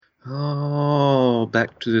Oh,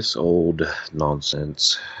 back to this old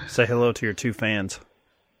nonsense. Say hello to your two fans.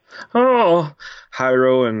 Oh,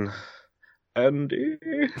 Hyro and Andy.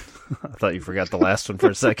 I thought you forgot the last one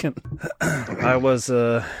for a second. I was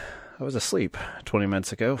asleep 20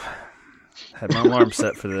 minutes ago. Had my alarm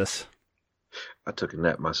set for this. I took a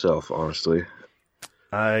nap myself, honestly.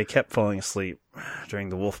 I kept falling asleep during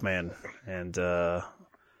The Wolfman, and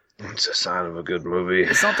It's a sign of a good movie.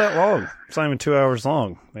 it's not that long. It's not even 2 hours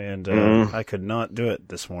long, and I could not do it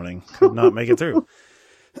this morning. Could not make it through.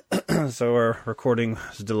 So our recording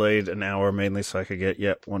was delayed an hour, mainly so I could get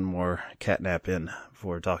yet one more cat nap in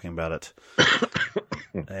before talking about it.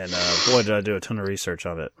 And boy, did I do a ton of research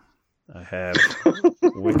on it. I have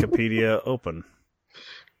Wikipedia open.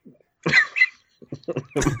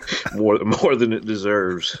 more than it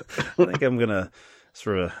deserves. I think I'm going to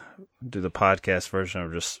sort of do the podcast version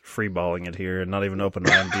of just freeballing it here and not even open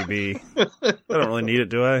IMDb. I don't really need it,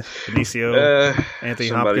 do I? Benicio, Anthony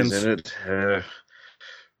somebody's Hopkins. in it.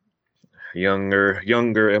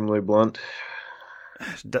 Younger Emily Blunt.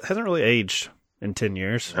 Hasn't really aged in 10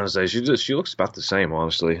 years. I was say she looks about the same,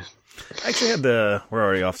 honestly. I actually had we're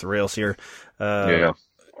already off the rails here. Yeah.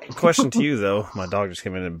 Question to you though. My dog just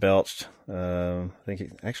came in and belched. I think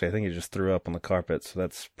he just threw up on the carpet. So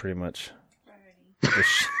that's pretty much the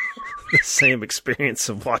same experience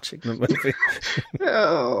of watching the movie.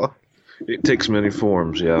 Oh, it takes many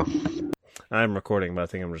forms. Yeah. I'm recording, but I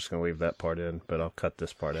think I'm just going to leave that part in. But I'll cut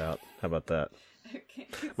this part out. How about that? Okay.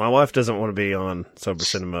 My wife doesn't want to be on Sober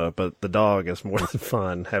Cinema, but the dog is more than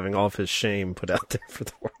fun having all of his shame put out there for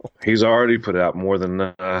the world. He's already put out more than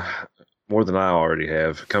I already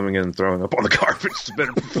have. Coming in and throwing up on the carpet is a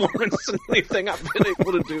better performance than anything I've been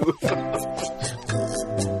able to do.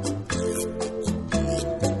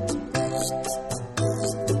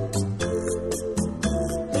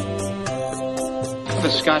 The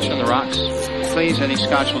scotch on the rocks, please. Any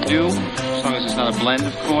scotch will do, as long as it's not a blend,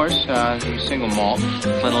 of course. Single malt.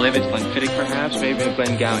 Glenlivet, Glenfiddich, perhaps. Maybe a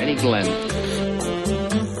Glengow. Any Glen.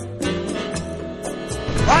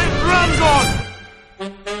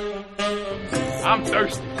 I'm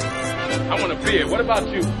thirsty. I want a beer. What about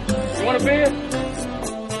you? You want a beer?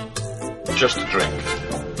 Just a drink.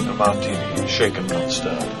 A martini, shaken, not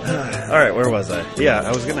stirred. All right, where was I? Yeah, I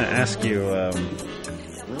was going to ask you,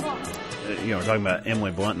 talking about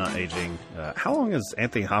Emily Blunt not aging, how long does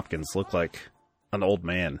Anthony Hopkins look like an old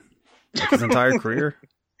man? Like his entire career?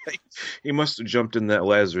 He must have jumped in that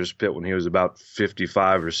Lazarus pit when he was about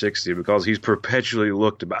 55 or 60 because he's perpetually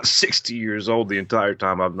looked about 60 years old the entire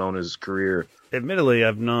time I've known his career. Admittedly,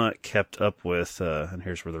 I've not kept up with, and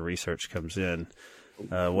here's where the research comes in,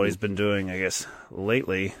 what he's been doing, I guess,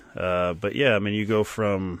 lately. But yeah, I mean, you go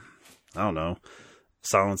from, I don't know,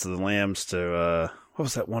 Silence of the Lambs to, what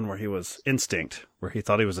was that one where he was Instinct, where he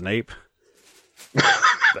thought he was an ape?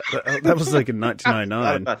 that was like in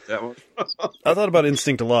 1999. About that one. I thought about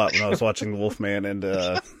Instinct a lot when I was watching The Wolfman, and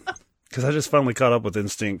because I just finally caught up with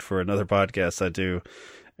Instinct for another podcast I do,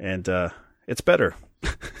 and it's better.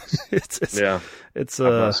 I've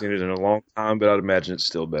not seen it in a long time, but I'd imagine it's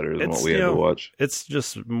still better than what we had to watch. It's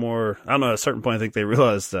just more. I don't know. At a certain point, I think they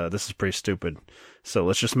realized this is pretty stupid, so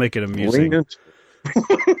let's just make it amusing.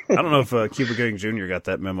 I don't know if Cuba Gooding Jr. got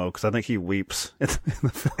that memo because I think he weeps in the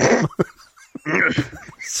film. At a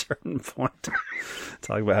certain point,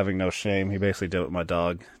 talking about having no shame, he basically did what my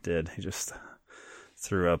dog did. He just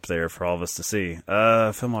threw up there for all of us to see.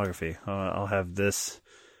 Filmography. I'll have this.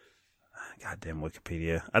 Goddamn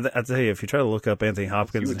Wikipedia. I tell you, if you try to look up Anthony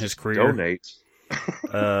Hopkins and his career, donate.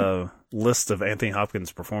 List of Anthony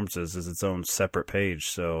Hopkins performances is its own separate page.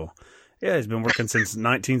 So, yeah, he's been working since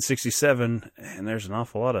 1967, and there's an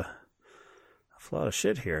awful lot of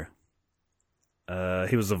shit here.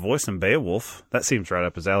 He was the voice in Beowulf. That seems right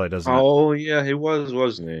up his alley, doesn't it? Oh, yeah, he was,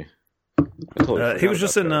 wasn't he? He was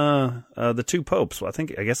just in The Two Popes. I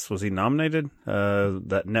guess, was he nominated?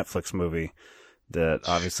 That Netflix movie that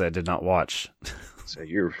obviously I did not watch. So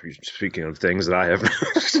you're speaking of things that I have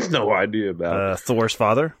no idea about. Thor's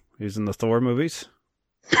father. He was in the Thor movies.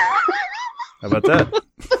 How about that?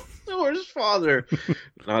 Thor's father.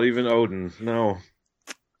 Not even Odin. No.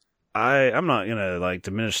 I'm not gonna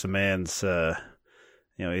diminish the man's.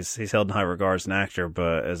 He's held in high regard as an actor,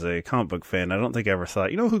 but as a comic book fan, I don't think I ever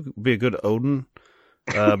thought, who would be a good Odin?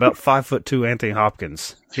 About 5'2" Anthony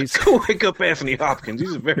Hopkins. Wake up, Anthony Hopkins.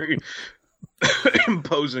 He's a very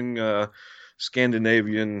imposing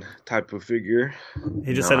Scandinavian type of figure.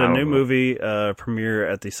 He just had a new movie premiere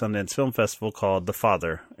at the Sundance Film Festival called The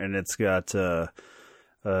Father, and it's got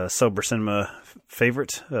Sober Cinema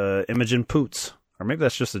favorite Imogen Poots, or maybe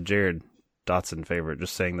that's just a Jared Dotson favorite,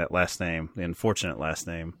 just saying that last name, the unfortunate last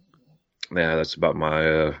name. Yeah, that's about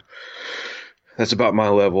my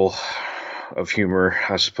level of humor,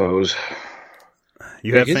 I suppose.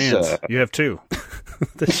 You have fans. You have two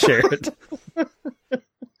to share it.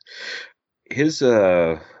 His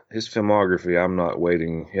filmography, I'm not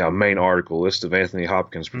waiting. Yeah, main article, list of Anthony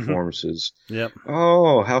Hopkins performances. Yep.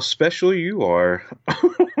 Oh, how special you are.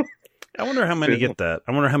 I wonder how many get that.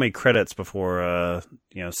 I wonder how many credits before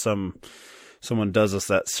someone does us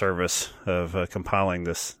that service of compiling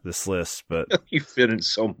this list. But you fit in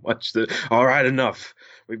so much that all right, enough.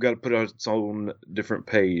 We've got to put it on its own different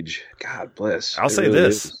page. God bless. I'll say really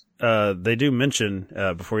this: they do mention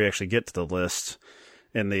before you actually get to the list.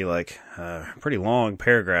 In the pretty long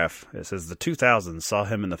paragraph, it says the 2000s saw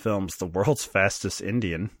him in the films The World's Fastest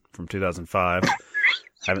Indian from 2005.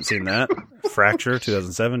 Haven't seen that. Fracture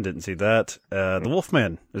 2007, didn't see that. The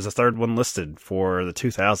Wolfman is the third one listed for the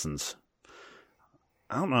 2000s.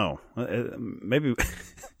 I don't know. Maybe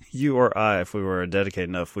you or I, if we were dedicated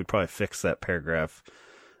enough, we'd probably fix that paragraph.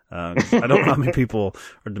 I don't know how many people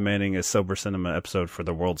are demanding a Sober Cinema episode for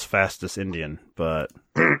The World's Fastest Indian, but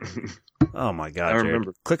oh my God, Jared.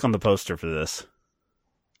 Remember. Click on the poster for this.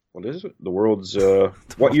 What is it? The World's,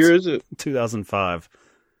 what year is it? 2005.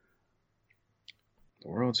 The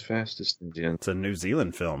World's Fastest Indian. It's a New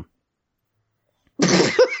Zealand film.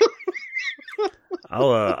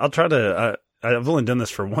 I'll try to, I've only done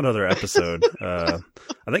this for one other episode.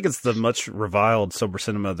 I think it's the much reviled Sober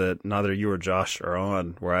Cinema that neither you or Josh are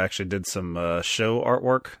on, where I actually did some show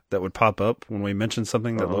artwork that would pop up when we mentioned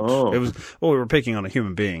something that looked. We were picking on a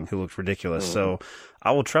human being who looked ridiculous. So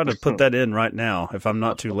I will try to put that in right now if I'm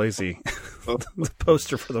not too lazy. The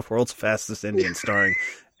poster for The World's Fastest Indian, starring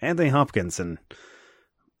Anthony Hopkins, and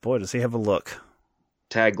boy, does he have a look.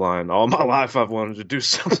 Tagline: all my life I've wanted to do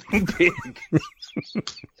something big.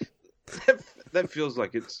 That feels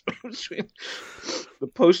like it's between the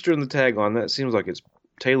poster and the tagline. That seems like it's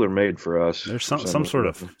tailor-made for us. There's some sort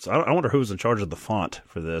of. I wonder who's in charge of the font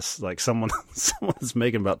for this. Like someone is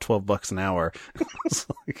making about $12 an hour. It's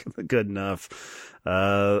like good enough.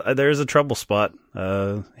 There's a trouble spot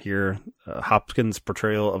here. Hopkins'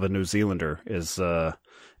 portrayal of a New Zealander is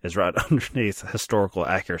right underneath historical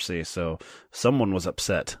accuracy. So someone was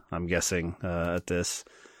upset, I'm guessing, at this.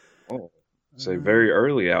 Oh. It's a very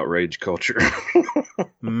early outrage culture.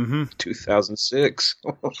 2006.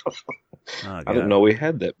 I didn't know we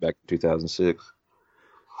had that back in 2006.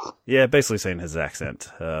 Yeah, basically saying his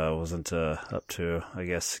accent wasn't up to, I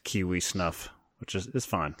guess, Kiwi snuff, which is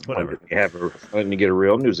fine. Whatever. Why didn't you get a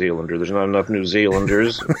real New Zealander? There's not enough New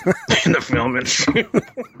Zealanders in the film industry.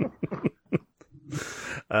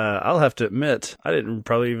 I'll have to admit, I didn't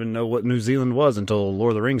probably even know what New Zealand was until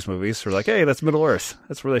Lord of the Rings movies. We're like, hey, that's Middle Earth.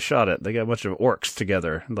 That's where they shot it. They got a bunch of orcs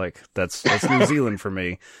together. Like, that's New Zealand for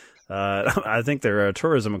me. I think their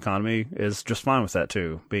tourism economy is just fine with that,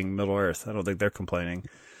 too, being Middle Earth. I don't think they're complaining.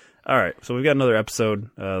 All right, so we've got another episode,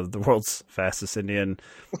 The World's Fastest Indian.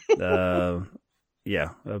 Yeah,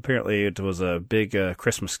 apparently it was a big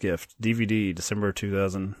Christmas gift. DVD, December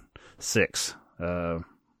 2006.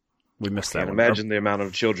 We missed that one. Imagine the amount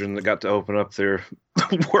of children that got to open up their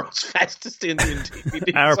World's Fastest Indian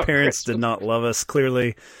DVDs. Our parents did not love us,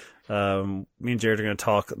 clearly. Me and Jared are going to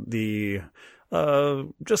talk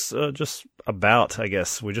just about, I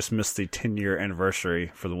guess. We just missed the 10-year anniversary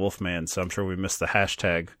for The Wolfman, so I'm sure we missed the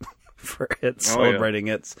hashtag for it, celebrating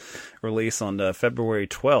its release on February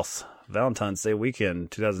 12th, Valentine's Day weekend,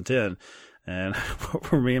 2010. And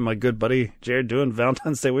what were me and my good buddy Jared doing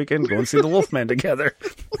Valentine's Day weekend? Going to see The Wolfman together.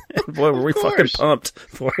 And boy, were we fucking pumped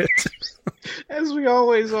for it. As we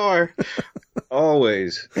always are.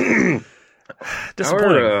 Always.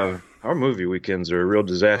 Disappointing. Our movie weekends are a real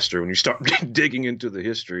disaster when you start digging into the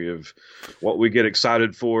history of what we get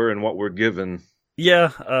excited for and what we're given. Yeah.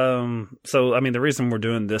 So, I mean, the reason we're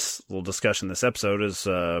doing this little discussion this episode is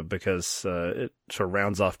because it sort of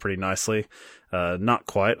rounds off pretty nicely. Not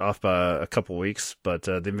quite off by a couple weeks, but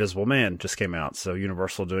The Invisible Man just came out. So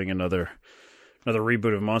Universal doing another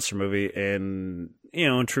reboot of a monster movie. And, you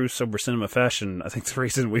know, in true Sober Cinema fashion, I think the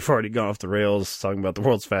reason we've already gone off the rails talking about The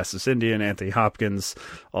World's Fastest Indian, Anthony Hopkins,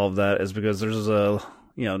 all of that is because there's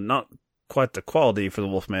not quite the quality for The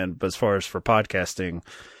Wolfman, but as far as for podcasting,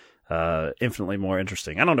 infinitely more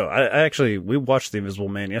interesting. I don't know. We watched The Invisible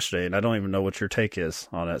Man yesterday, and I don't even know what your take is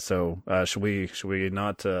on it. So, should we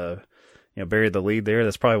not, bury the lead there?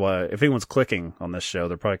 That's probably why, if anyone's clicking on this show,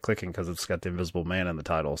 they're probably clicking because it's got The Invisible Man in the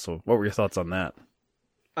title. So what were your thoughts on that?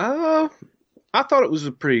 I thought it was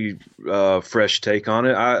a pretty, fresh take on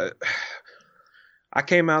it. I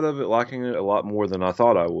came out of it liking it a lot more than I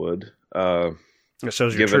thought I would. It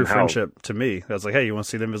shows your true friendship to me. I was like, hey, you want to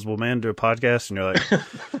see The Invisible Man do a podcast? And you're like,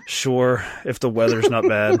 sure, if the weather's not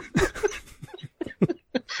bad.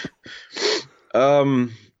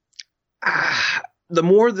 The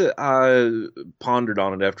more that I pondered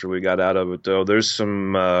on it after we got out of it, though, there's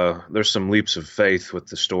some leaps of faith with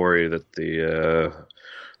the story that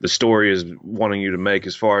the story is wanting you to make,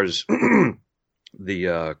 as far as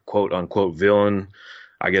the quote unquote villain.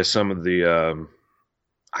 I guess some of the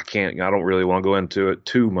I don't really want to go into it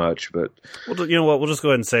too much, but well, you know what? We'll just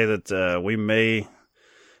go ahead and say that we may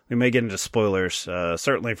get into spoilers,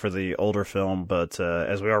 certainly for the older film, but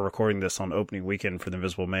as we are recording this on opening weekend for The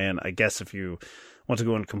Invisible Man, I guess if you want to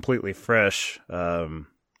go in completely fresh, I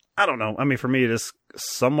don't know. I mean, for me, it is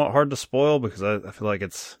somewhat hard to spoil because I feel like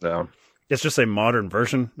it's just a modern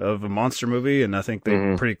version of a monster movie, and I think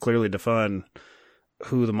they pretty clearly define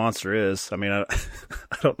who the monster is. I mean, I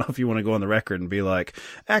don't know if you want to go on the record and be like,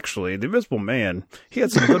 actually, the Invisible Man, he had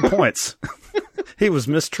some good points. He was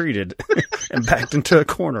mistreated and backed into a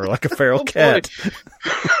corner like a feral cat.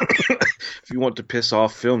 If you want to piss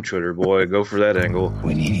off film Twitter, boy, go for that angle.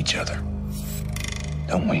 We need each other,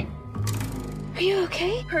 don't we? Are you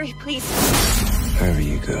okay? Hurry, please. Wherever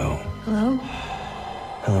you go. Hello?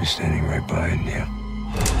 I'm standing right behind you.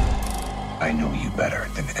 I know you better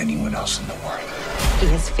than anyone else in the world. He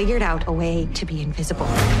has figured out a way to be invisible.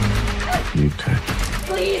 You too.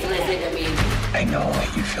 Please listen to me. I know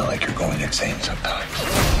that you feel like you're going insane sometimes.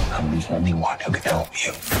 I'm the only one who can help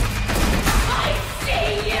you. I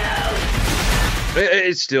see you!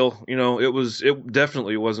 It's still, it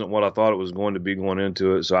definitely wasn't what I thought it was going to be going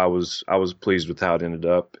into it, so I was pleased with how it ended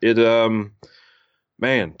up. It,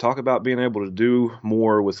 man, talk about being able to do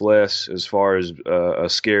more with less as far as a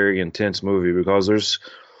scary, intense movie, because there's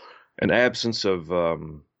an absence of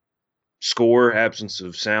score, absence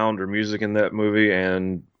of sound or music in that movie,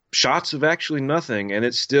 and shots of actually nothing, and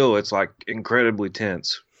it's like incredibly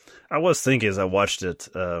tense. I was thinking as I watched it,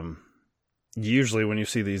 usually when you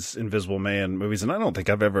see these Invisible Man movies, and I don't think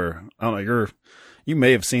I've ever, I don't know, you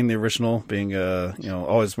may have seen the original, being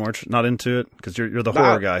always more not into it because you're the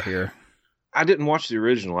horror guy here. I didn't watch the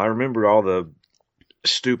original. I remember all the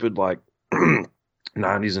stupid like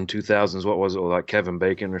 90s and 2000s. What was it, like Kevin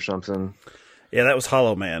Bacon or something? Yeah, that was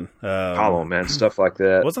Hollow Man. Hollow Man, stuff like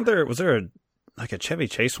that. Was there a Chevy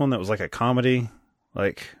Chase one that was like a comedy?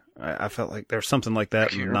 Like I felt like there was something like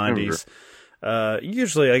that in the 90s.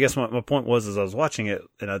 Usually, I guess my point was, as I was watching it,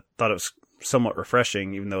 and I thought it was somewhat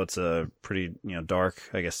refreshing, even though it's a pretty dark,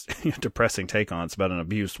 I guess, depressing take on it. It's about an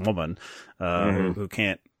abused woman who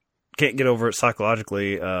can't get over it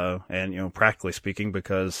psychologically and practically speaking,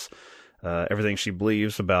 because everything she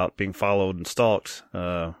believes about being followed and stalked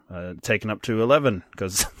taken up to 11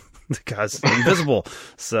 because the guy's invisible.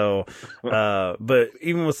 So but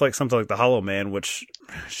even with like something like The Hollow Man, which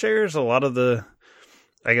shares a lot of the,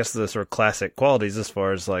 I guess, the sort of classic qualities as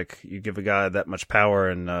far as like you give a guy that much power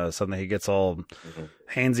and suddenly he gets all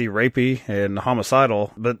handsy, rapey, and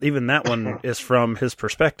homicidal, but even that one is from his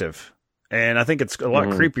perspective. And I think it's a lot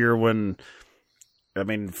creepier when, I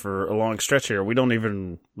mean, for a long stretch here, we don't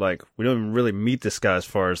even really meet this guy as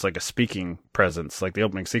far as like a speaking presence. Like the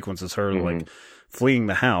opening sequence is her like fleeing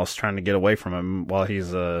the house, trying to get away from him while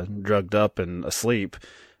he's drugged up and asleep.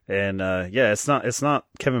 And it's not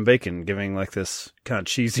Kevin Bacon giving like this kind of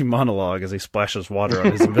cheesy monologue as he splashes water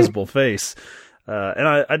on his invisible face. And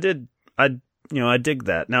I dig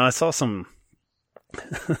that. Now I saw some.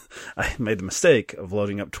 I made the mistake of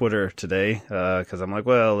loading up Twitter today because I'm like,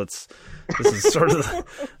 well, this is sort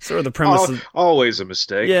of the premise. Always a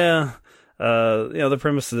mistake. Yeah, the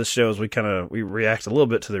premise of this show is we react a little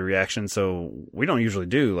bit to the reaction, so we don't usually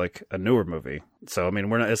do like a newer movie. So I mean,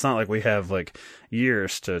 it's not like we have like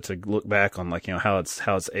years to look back on like how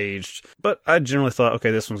it's aged. But I generally thought,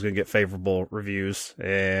 okay, this one's gonna get favorable reviews,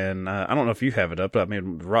 and I don't know if you have it up, but I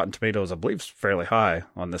mean, Rotten Tomatoes, I believe, is fairly high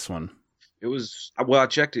on this one. It was, well, I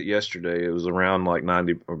checked it yesterday. It was around like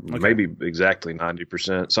 90, or maybe exactly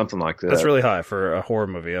 90%, something like that. That's really high for a horror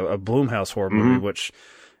movie, a Blumhouse horror movie, which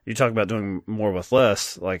you talk about doing more with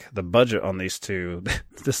less. Like the budget on these two,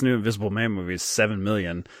 this new Invisible Man movie is $7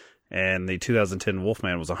 million, and the 2010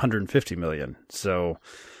 Wolfman was $150 million. So,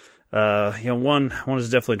 one is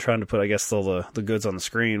definitely trying to put, I guess, all the goods on the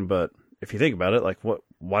screen, but if you think about it, like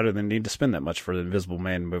why do they need to spend that much for the Invisible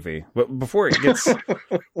Man movie? But before it gets,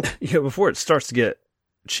 before it starts to get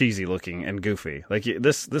cheesy looking and goofy, like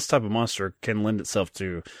this type of monster can lend itself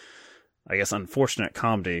to I guess, unfortunate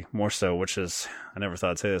comedy more so, which is, I never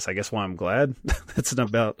thought I'd say this, I guess why I'm glad it's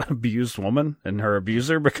about an abused woman and her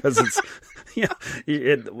abuser, because it's,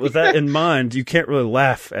 with that in mind, you can't really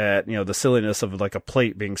laugh at, the silliness of like a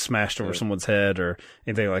plate being smashed over someone's head or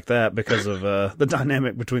anything like that because of the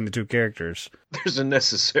dynamic between the two characters. There's a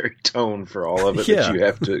necessary tone for all of it that you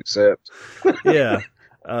have to accept. Yeah.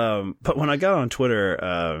 But when I got on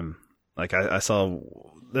Twitter, I saw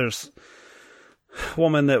there's a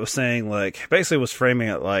woman that was saying, like, basically was framing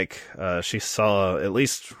it like she saw at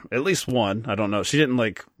least one. I don't know. She didn't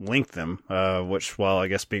like link them, which, while I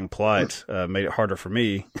guess being polite, made it harder for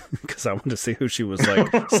me because I wanted to see who she was like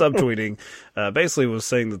subtweeting. Basically was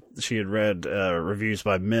saying that she had read reviews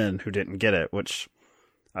by men who didn't get it, which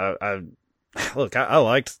I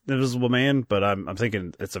liked Invisible Man, but I'm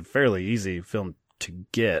thinking it's a fairly easy film to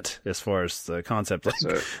get as far as the concept.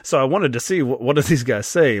 So I wanted to see what did these guys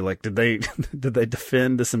say? Like, did they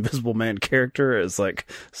defend this Invisible Man character as like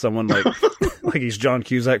someone like like he's John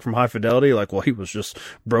Cusack from High Fidelity? Like, well, he was just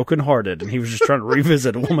brokenhearted and he was just trying to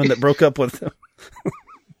revisit a woman that broke up with him.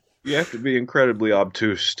 You have to be incredibly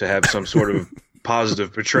obtuse to have some sort of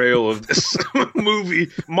positive portrayal of this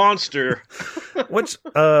movie monster. Which,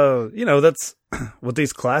 that's with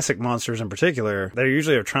these classic monsters in particular, they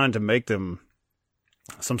usually are trying to make them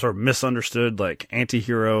some sort of misunderstood, like,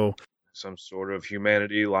 anti-hero. Some sort of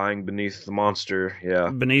humanity lying beneath the monster, yeah.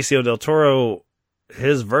 Benicio del Toro,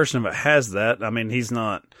 his version of it has that. I mean, he's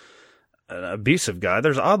not an abusive guy.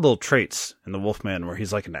 There's odd little traits in the Wolfman where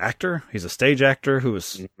he's like an actor. He's a stage actor who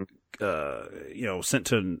was, sent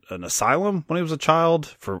to an asylum when he was a child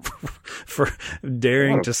for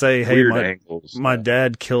daring to say, hey, my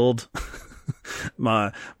dad killed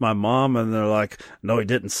my mom, and they're like, no, he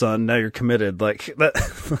didn't, son, now you're committed. Like that.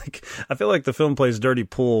 Like, I feel like the film plays dirty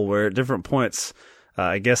pool where at different points,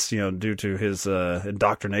 I guess, due to his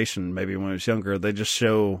indoctrination, maybe when he was younger, they just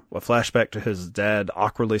show a flashback to his dad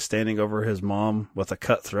awkwardly standing over his mom with a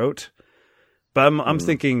cut throat. But I'm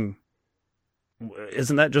thinking,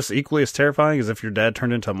 isn't that just equally as terrifying as if your dad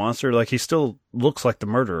turned into a monster? Like, he still looks like the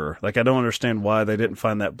murderer. Like, I don't understand why they didn't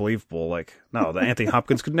find that believable. Like, no, the Anthony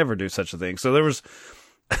Hopkins could never do such a thing. So there was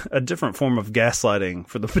a different form of gaslighting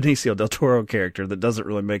for the Benicio del Toro character that doesn't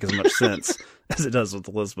really make as much sense as it does with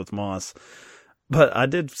Elizabeth Moss. But I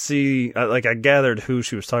did see, I gathered who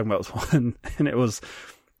she was talking about with one, and it was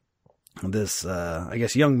this, I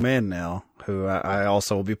guess, young man now, who I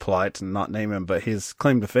also will be polite and not name him, but his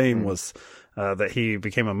claim to fame was that he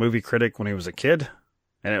became a movie critic when he was a kid,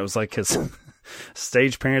 and it was like his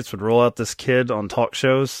stage parents would roll out this kid on talk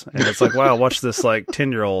shows, and it's like, wow, watch this like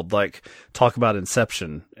 10-year-old like talk about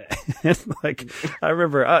Inception. And like, I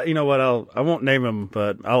remember, I won't name him,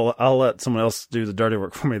 but I'll let someone else do the dirty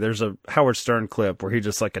work for me. There's a Howard Stern clip where he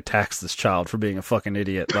just like attacks this child for being a fucking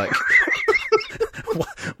idiot. Like,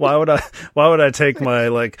 why would I take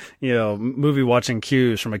my movie watching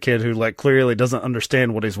cues from a kid who like clearly doesn't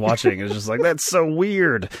understand what he's watching? It's just like, that's so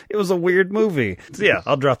weird. It was a weird movie. So yeah,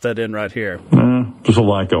 I'll drop that in right here. There's a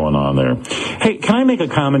lot going on there. Hey, can I make a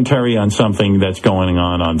commentary on something that's going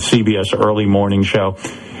on CBS early morning show?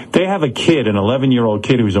 They have a kid, an 11-year-old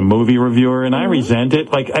kid who's a movie reviewer, and I resent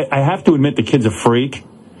it. Like, I have to admit the kid's a freak.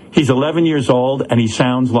 He's 11 years old, and he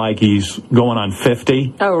sounds like he's going on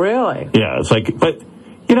 50. Oh, really? Yeah, it's like, but,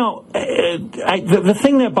 the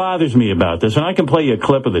thing that bothers me about this, and I can play you a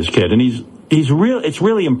clip of this kid, and it's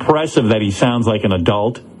really impressive that he sounds like an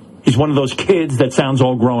adult. He's one of those kids that sounds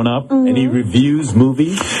all grown up. Mm-hmm. And he reviews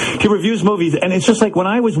movies? He reviews movies, and it's just like when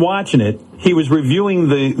I was watching it, he was reviewing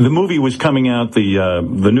the movie was coming out,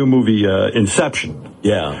 the new movie Inception.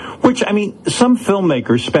 Yeah. Which, I mean, some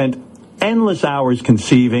filmmakers spent endless hours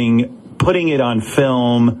conceiving, putting it on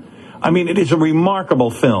film. I mean, it is a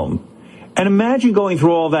remarkable film. And imagine going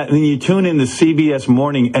through all that, and then you tune in to CBS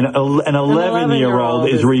Morning, and an 11-year-old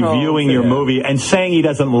is reviewing your movie and saying he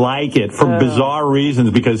doesn't like it for bizarre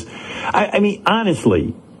reasons. Because, I mean,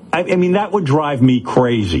 honestly, I mean, that would drive me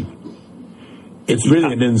crazy. It's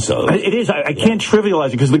really an insult. It is. I can't trivialize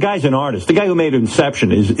it because the guy's an artist. The guy who made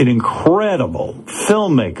Inception is an incredible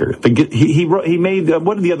filmmaker. He made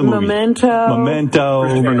what are the other movies? Memento.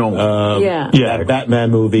 Yeah.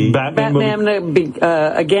 Batman movie.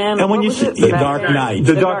 Again. And when you see The Dark Knight.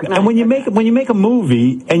 And when you make a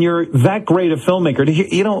movie and you're that great a filmmaker,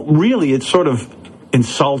 really, it's sort of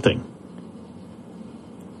insulting.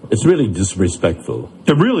 It's really disrespectful.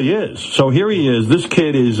 It really is. So here he is. This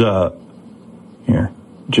kid is. Here,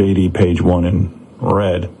 JD page 1 in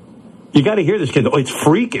red. You got to hear this kid. It's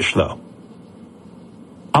freakish, though.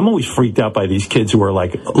 I'm always freaked out by these kids who are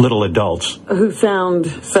like little adults. Who sound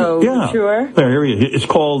so mature. There, here he is. It's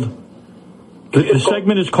called, the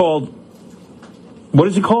segment is called What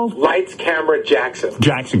is it called? Lights, Camera, Jackson.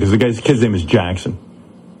 Jackson, because the kid's name is Jackson.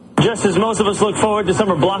 Just as most of us look forward to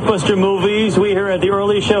summer blockbuster movies, we here at the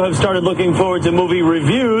Early Show have started looking forward to movie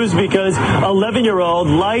reviews because 11-year-old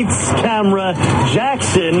Lights, Camera,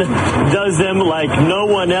 Jackson does them like no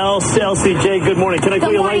one else. LCJ, good morning. Can I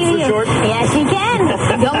call you Lights for short? Yes, you can.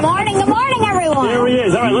 Good morning, everyone. There he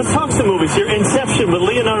is. All right, let's talk some movies here. Inception with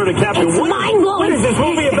Leonardo DiCaprio. It's mind-blowing. What is this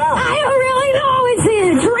movie about? I don't really know. It's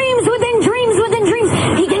dreams within dreams within dreams.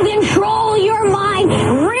 He can control your mind.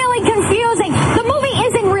 Really confusing. The movie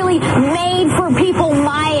isn't really made for people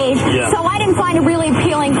my age, so I didn't find it really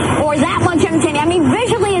appealing or that much entertaining. I mean,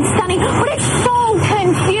 visually it's stunning, but it's so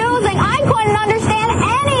confusing. I couldn't understand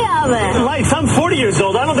any of it. Lights, I'm 40 years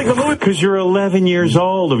old. I don't think the movie... Because you're 11 years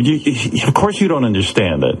old. Of course you don't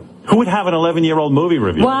understand it. Who would have an 11-year-old movie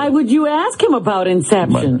review? Why would you ask him about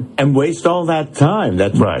Inception? Right. And waste all that time.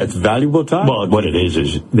 That's valuable time. Well, what it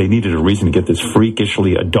is they needed a reason to get this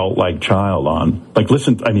freakishly adult-like child on. Like,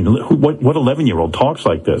 listen, I mean, what 11-year-old talks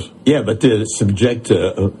like this? Yeah, but they're subject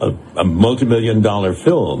to a multi-million-dollar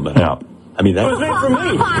film. Yeah. I mean, that was made for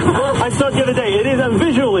me. I saw it the other day. It is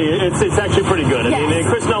visually, it's actually pretty good. I mean,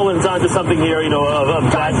 Chris Nolan's onto something here, of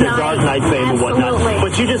Dark Knight fame and whatnot.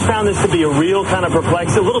 But you just found this to be a real kind of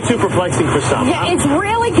perplexing, a little too perplexing for some. Yeah, it's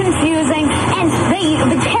really confusing, and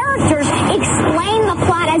the characters explain the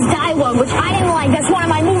plot as dialogue, which I didn't like. That's one of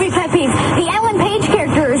my movie pet peeves. The Ellen Page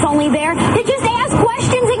character is only there to just ask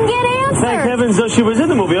questions and get answers. Thank heavens though she was in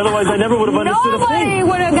the movie, otherwise I never would have understood a thing. Nobody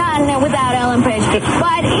would have gotten it without Ellen Page.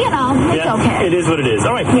 But, it's okay. It is what it is.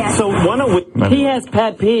 All right, so why don't we... He has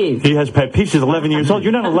pet peeves. He has pet peeves. He's 11 years old.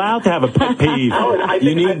 You're not allowed to have a pet peeve.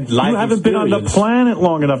 You haven't been on the planet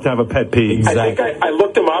long enough to have a pet peeve. Exactly. I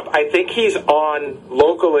looked him up. I think he's on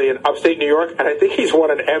locally in upstate New York, and I think he's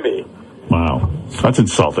won an Emmy. Wow. That's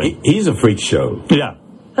insulting. He's a freak show. Yeah.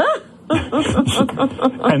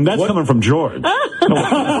 And that's coming from George.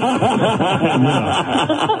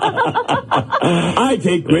 I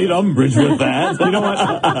take great umbrage with that. You know what?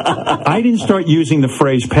 I didn't start using the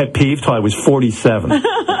phrase pet peeve till I was 47.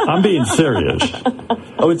 I'm being serious.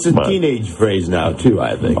 Oh, it's a teenage phrase now, too,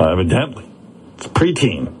 I think. Evidently. It's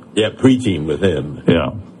preteen. Yeah, preteen with him. Yeah.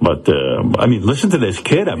 But, I mean, listen to this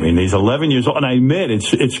kid. I mean, he's 11 years old. And I admit,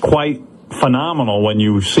 it's quite phenomenal when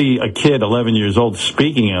you see a kid 11 years old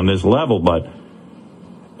speaking on this level, but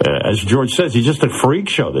as George says, he's just a freak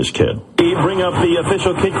show, this kid. We bring up the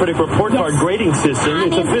official Kid Critic Report Card grading system.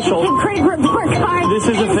 It's official. Kid Critic Report Card. This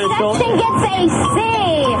is official. Inception gets a C.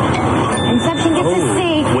 Inception gets a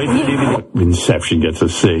C. Wait for DVD. Inception gets a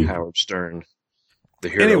C. Howard Stern. The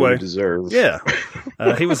hero he deserves. Yeah.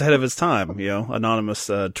 He was ahead of his time, anonymous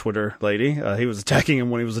Twitter lady. He was attacking him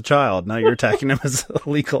when he was a child. Now you're attacking him as a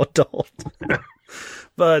legal adult.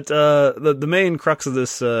 But the main crux of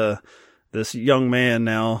this this young man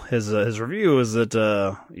now, his review is that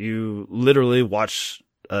you literally watch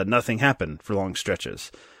nothing happen for long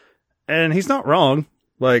stretches. And he's not wrong.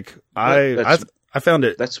 Like, I found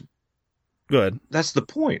it... That's good. That's the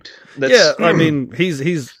point. I mean,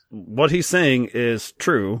 he's what he's saying is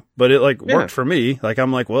true, but it worked for me. Like,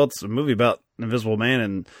 I'm like, well, it's a movie about an invisible man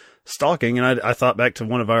and stalking, and I thought back to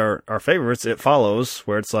one of our favorites, It Follows,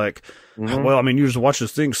 where it's like, well, I mean, you just watch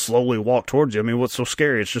this thing slowly walk towards you. I mean, what's so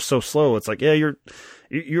scary? It's just so slow. It's like, yeah,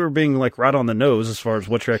 you're being like right on the nose as far as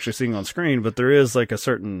what you're actually seeing on screen, but there is like a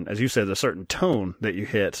certain, as you said, a certain tone that you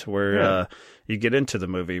hit where you get into the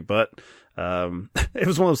movie. But it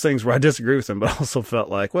was one of those things where I disagree with him, but also felt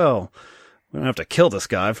like, well, we don't have to kill this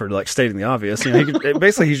guy for like stating the obvious.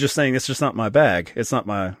 Basically, he's just saying it's just not my bag. It's not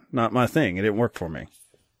my thing. It didn't work for me.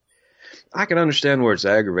 I can understand where it's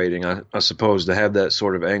aggravating, I suppose, to have that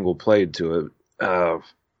sort of angle played to it.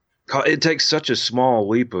 It takes such a small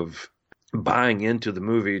leap of buying into the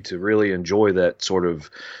movie to really enjoy that sort of,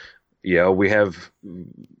 we have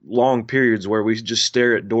long periods where we just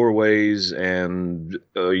stare at doorways and,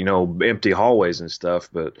 empty hallways and stuff.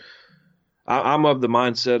 But I'm of the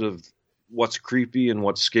mindset of what's creepy and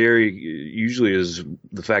what's scary usually is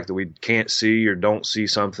the fact that we can't see or don't see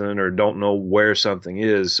something or don't know where something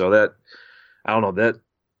is. So that, I don't know, that.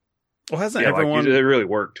 Well, hasn't everyone? It really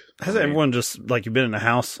worked. Hasn't everyone just like you've been in a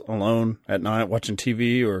house alone at night watching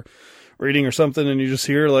TV or reading or something, and you just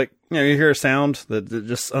hear you hear a sound that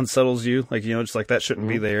just unsettles you, just like that shouldn't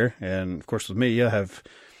be there. And of course, with me, I have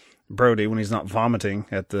Brody when he's not vomiting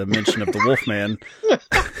at the mention of the Wolfman.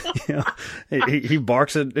 He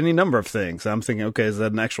barks at any number of things. I'm thinking, okay, is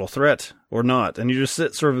that an actual threat or not? And you just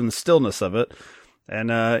sit sort of in the stillness of it.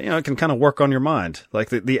 And, it can kind of work on your mind. Like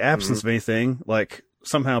the absence of anything, like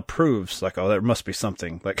somehow proves like, oh, there must be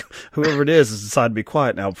something. Like whoever it is has decided to be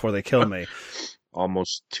quiet now before they kill me.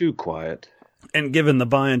 Almost too quiet. And given the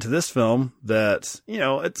buy-in to this film, that, you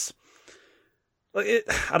know, it's like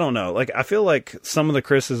I don't know. Like, I feel like some of the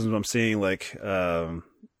criticisms I'm seeing, like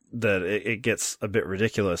that it gets a bit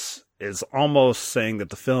ridiculous, is almost saying that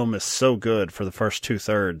the film is so good for the first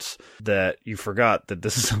 2/3 that you forgot that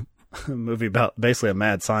this is a movie about basically a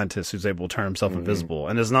mad scientist who's able to turn himself invisible,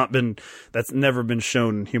 and that's never been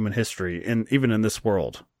shown in human history, and even in this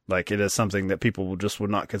world. Like, it is something that people just would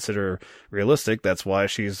not consider realistic. That's why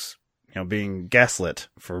she's, you know, being gaslit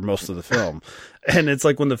for most of the film. And it's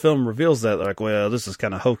like when the film reveals that, they're like, well, this is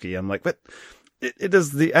kind of hokey. I'm like, but it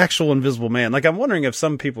is the actual Invisible Man. Like, I'm wondering if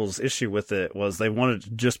some people's issue with it was they wanted to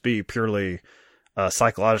just be purely a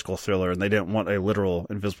psychological thriller and they didn't want a literal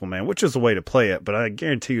Invisible Man, which is a way to play it. But I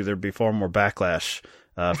guarantee you there'd be far more backlash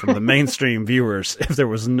from the mainstream viewers if there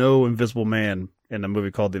was no Invisible Man in a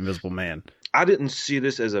movie called The Invisible Man. I didn't see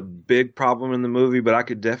this as a big problem in the movie, but I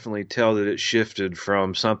could definitely tell that it shifted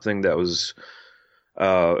from something that was,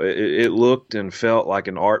 it looked and felt like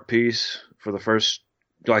an art piece for the first,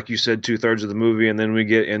 like you said, 2/3 of the movie, and then we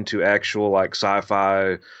get into actual like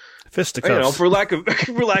sci-fi, fisticuffs, you know, for lack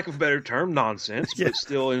of better term, nonsense, but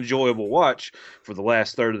still enjoyable watch for the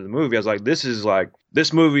last third of the movie. I was like,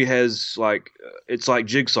 this movie has like, it's like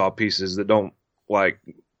jigsaw pieces that don't like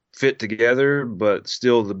fit together, but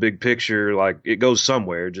still the big picture, like, it goes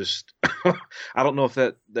somewhere. Just I don't know if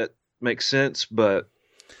that makes sense, but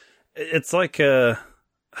it's like I'm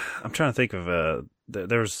trying to think of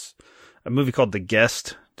there's a movie called The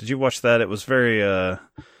Guest. Did you watch that? It was very I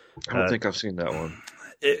don't think I've seen that one.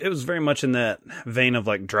 It was very much in that vein of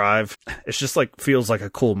like Drive. It's just like feels like a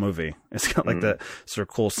cool movie. It's got like that sort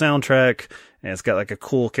of cool soundtrack, and it's got like a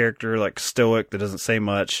cool character, like stoic, that doesn't say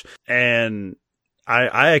much. And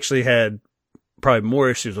I actually had probably more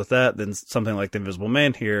issues with that than something like The Invisible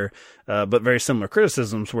Man here, but very similar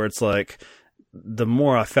criticisms where it's like, the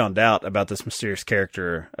more I found out about this mysterious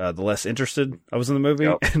character, the less interested I was in the movie.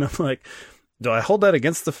 Yep. And I'm like, do I hold that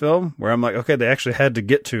against the film? Where I'm like, okay, they actually had to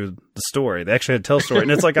get to the story. They actually had to tell a story.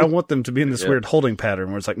 And it's like, I want them to be in this weird holding pattern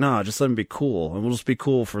where it's like, nah, just let them be cool. And we'll just be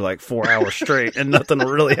cool for like 4 hours straight and nothing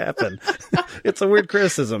will really happen. It's a weird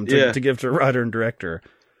criticism to give to a writer and director.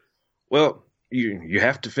 Well, you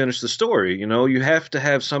have to finish the story, you know, you have to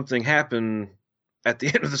have something happen at the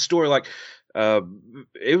end of the story. Like,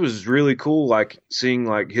 it was really cool, like seeing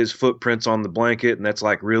like his footprints on the blanket, and that's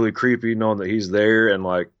like really creepy knowing that he's there, and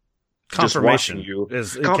like confirmation just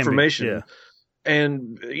watching you. Confirmation.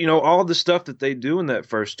 And you know, all the stuff that they do in that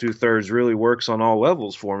first 2/3 really works on all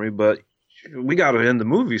levels for me, but we got to end the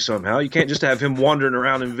movie somehow. You can't just have him wandering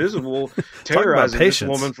around invisible, terrorizing this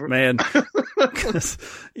woman. Man.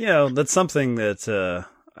 You know, that's something that,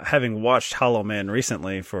 having watched Hollow Man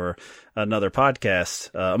recently for another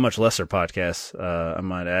podcast, a much lesser podcast, I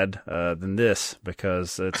might add, than this,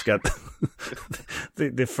 because it's got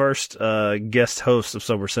the first guest host of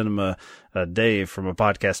Sober Cinema, Dave, from a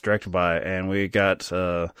podcast directed by, and we got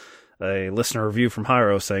a listener review from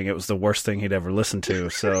Hyro saying it was the worst thing he'd ever listened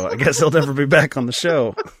to. So I guess he'll never be back on the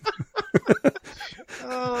show.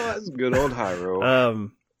 Oh, that's good old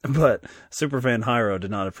Hyro. But Superfan Hyro did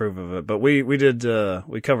not approve of it. But we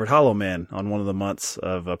covered Hollow Man on one of the months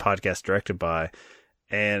of a podcast directed by,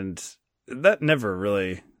 and that never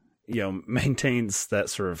really, you know, maintains that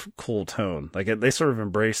sort of cool tone. Like, they sort of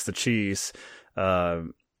embrace the cheese,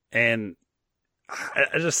 and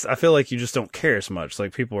I feel like you just don't care as much.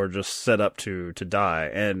 Like, people are just set up to die,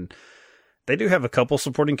 and they do have a couple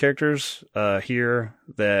supporting characters here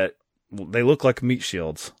that they look like meat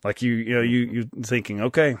shields. Like, you thinking,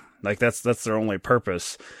 okay, like that's their only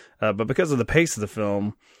purpose. But because of the pace of the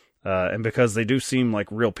film, and because they do seem like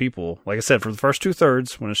real people, like I said, for the first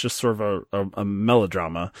 2/3, when it's just sort of a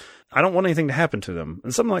melodrama, I don't want anything to happen to them.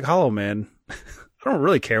 And something like Hollow Man, I don't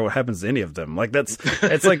really care what happens to any of them. Like,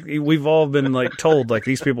 it's like we've all been like told, like,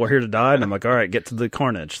 these people are here to die, and I'm like, all right, get to the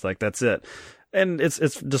carnage. Like, that's it. And it's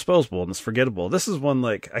disposable and it's forgettable. This is one,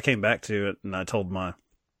 like, I came back to it and I told my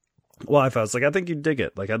wife, I was like, I think you'd dig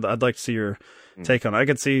it. Like, I'd like to see your take on it. I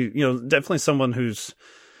could see, you know, definitely someone who's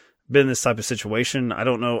been in this type of situation. I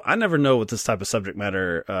don't know. I never know with this type of subject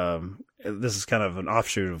matter. This is kind of an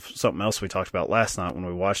offshoot of something else we talked about last night when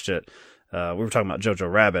we watched it. We were talking about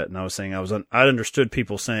Jojo Rabbit, and I was saying I understood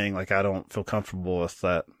people saying, like, I don't feel comfortable with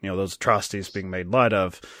that, you know, those atrocities being made light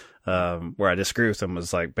of. Where I disagree with them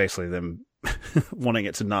was like basically them wanting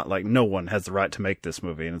it to not, like, no one has the right to make this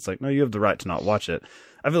movie, and it's like, no, you have the right to not watch it.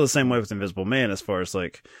 I feel the same way with Invisible Man, as far as,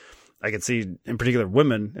 like, I could see in particular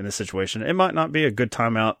women in this situation, it might not be a good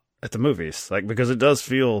time out at the movies, like, because it just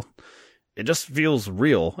feels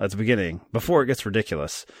real at the beginning before it gets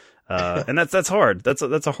ridiculous. And that's hard. That's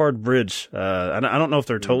a hard bridge. I don't know if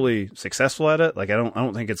they're totally successful at it. Like, I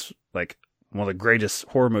don't think it's like one of the greatest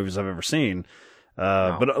horror movies I've ever seen.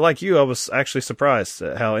 But like you, I was actually surprised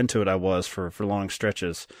at how into it I was for long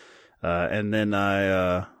stretches. And then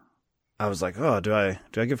I was like, oh, do I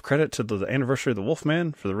give credit to the anniversary of the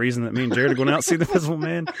Wolfman for the reason that me and Jared are going out to see the Invisible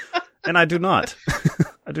Man? And I do not.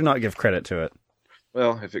 I do not give credit to it.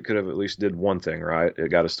 Well, if it could have at least did one thing right, it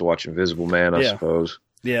got us to watch Invisible Man, I suppose.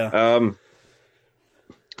 Yeah.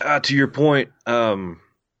 To your point, backtracking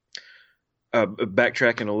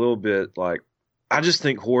a little bit, like, I just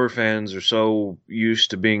think horror fans are so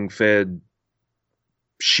used to being fed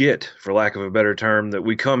shit, for lack of a better term, that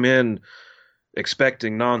we come in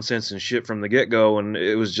expecting nonsense and shit from the get-go, and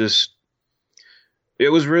it was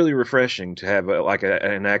really refreshing to have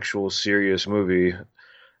an actual serious movie,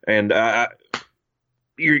 and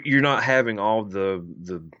you're not having all the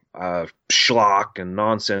schlock and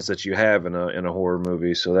nonsense that you have in a horror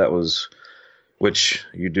movie. So that was, which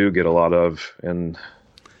you do get a lot of in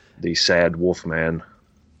the sad Wolfman.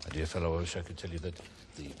 My dear fellow, I wish I could tell you that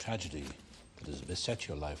the tragedy that has beset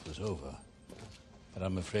your life was over, but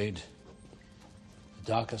I'm afraid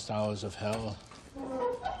the darkest hours of hell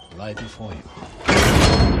lie before you.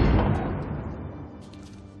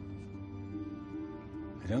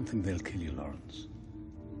 I don't think they'll kill you, Lawrence,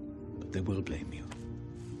 but they will blame you.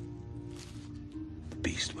 The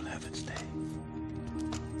beast will have its day.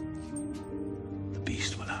 The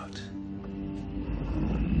beast will out.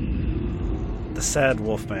 The sad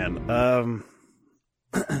Wolfman.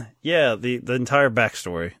 Yeah, the entire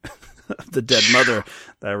backstory of the dead mother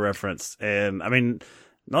that I referenced. And I mean,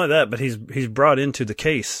 not only that, but he's brought into the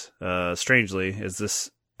case, strangely, is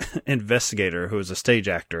this investigator who is a stage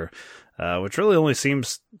actor, which really only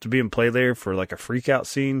seems to be in play there for like a freak out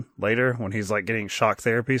scene later when he's like getting shock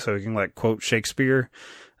therapy so he can like quote Shakespeare.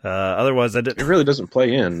 Otherwise, it really doesn't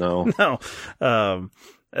play in, no. No.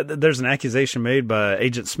 There's an accusation made by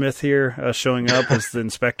Agent Smith here, showing up as the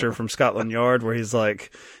inspector from Scotland Yard, where he's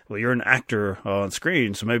like, well, you're an actor on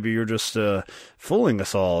screen, so maybe you're just fooling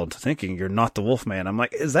us all into thinking you're not the Wolfman. I'm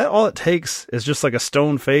like, is that all it takes? Is just like a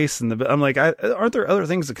stone face? And I'm like, aren't there other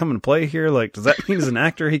things that come into play here? Like, does that mean as an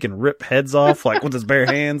actor he can rip heads off like with his bare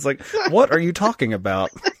hands? Like, what are you talking about?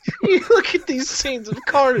 You look at these scenes of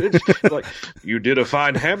carnage, like, you did a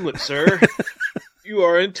fine Hamlet, sir. You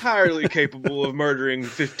are entirely capable of murdering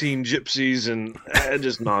 15 gypsies and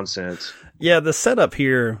just nonsense. Yeah, the setup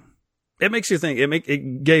here, it makes you think.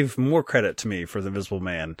 It gave more credit to me for The Invisible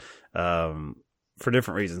Man for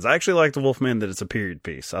different reasons. I actually like The Wolfman that it's a period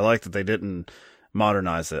piece. I like that they didn't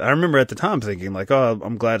modernize it. I remember at the time thinking like, oh,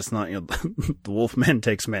 I'm glad it's not, The Wolfman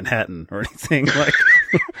Takes Manhattan or anything like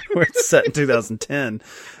where it's set in 2010.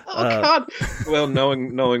 Oh God! Well,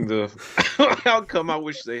 knowing the outcome, I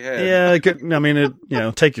wish they had. Yeah, I mean,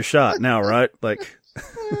 take your shot now, right? Like,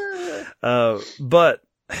 but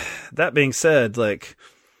that being said, like,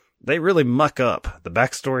 they really muck up the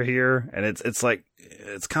backstory here, and it's like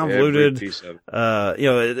it's convoluted.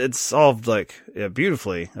 It's solved like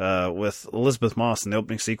beautifully with Elizabeth Moss in the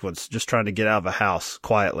opening sequence, just trying to get out of a house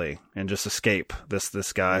quietly and just escape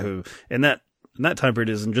this guy who in that time period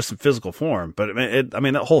is in just in physical form. But I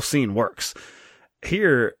mean, that whole scene works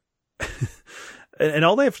here. And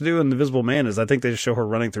all they have to do in The Invisible Man is I think they just show her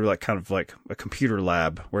running through like kind of like a computer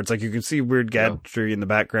lab where it's like you can see weird gadgetry in the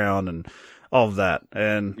background and all of that.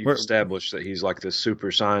 And you establish that he's like this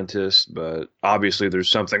super scientist, but obviously there's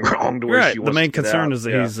something wrong to where she wants the main to get concern out. is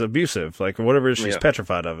that he's abusive, like whatever it is, she's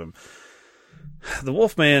petrified of him. The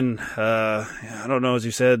Wolfman, I don't know, as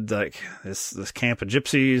you said, like this camp of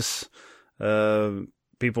gypsies,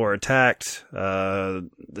 people are attacked,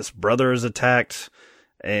 this brother is attacked,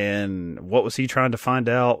 and what was he trying to find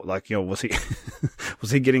out? Like, was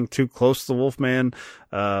he getting too close to the Wolfman?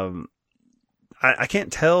 I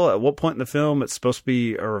can't tell at what point in the film it's supposed to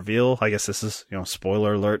be a reveal. I guess this is,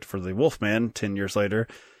 spoiler alert for the Wolfman 10 years later.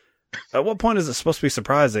 At what point is it supposed to be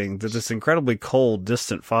surprising that this incredibly cold,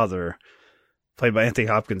 distant father, played by Anthony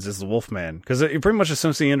Hopkins, is the Wolfman? Because you pretty much, as soon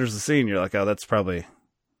as he enters the scene, you're like, oh, that's probably...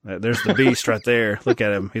 There's the beast right there. Look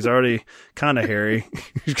at him. He's already kind of hairy.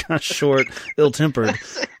 He's kind of short, ill-tempered.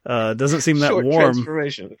 Doesn't seem that short warm.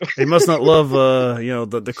 He must not love,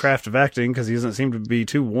 the craft of acting because he doesn't seem to be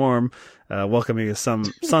too warm, welcoming his son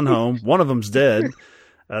home. One of them's dead.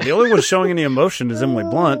 The only one showing any emotion is Emily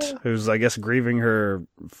Blunt, who's, I guess, grieving her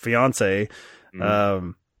fiance.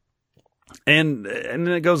 And then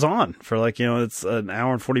it goes on for it's an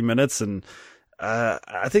hour and 40 minutes. And,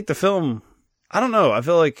 I think the film, I don't know. I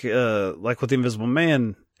feel like with The Invisible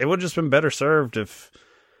Man, it would have just been better served if,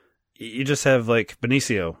 you just have like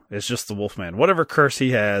Benicio is just the Wolfman. Whatever curse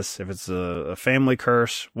he has, if it's a family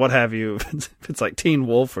curse, what have you, if it's like Teen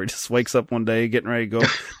Wolf, where he just wakes up one day getting ready to go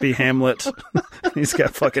be Hamlet, he's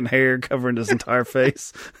got fucking hair covering his entire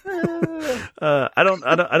face. I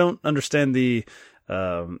don't understand the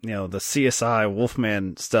the CSI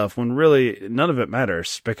Wolfman stuff when really none of it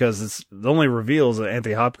matters, because it's the only reveals that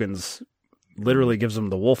Anthony Hopkins literally gives him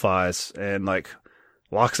the wolf eyes and like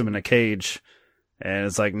locks him in a cage. And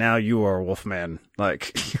it's like, now you are Wolfman.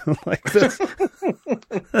 Like, like this.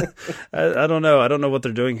 I don't know. I don't know what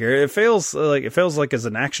they're doing here. It feels like as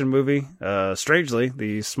an action movie. Strangely,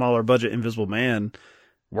 the smaller budget Invisible Man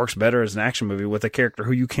works better as an action movie with a character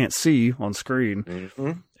who you can't see on screen.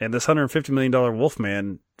 Mm-hmm. And this $150 million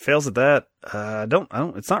Wolfman fails at that.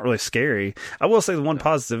 It's not really scary. I will say the one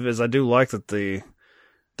positive is I do like that the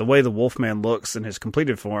way the Wolfman looks in his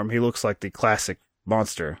completed form, he looks like the classic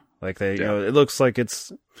monster. Like it looks like it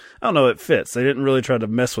fits. They didn't really try to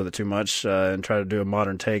mess with it too much and try to do a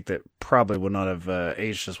modern take that probably would not have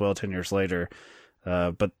aged as well 10 years later.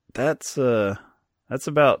 But that's about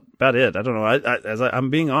it. I don't know.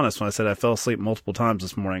 I'm being honest when I said I fell asleep multiple times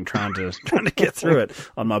this morning trying to get through it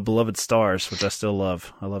on my beloved Stars, which I still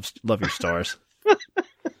love. I love your Stars.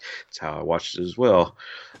 That's how I watched it as well.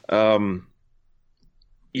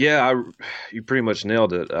 You pretty much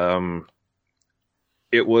nailed it.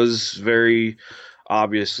 It was very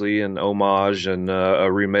obviously an homage and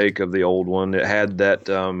a remake of the old one. It had that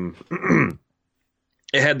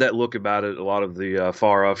look about it. A lot of the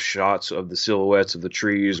far off shots of the silhouettes of the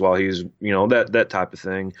trees while he's, that type of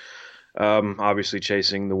thing. Obviously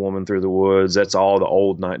chasing the woman through the woods. That's all the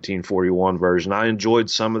old 1941 version. I enjoyed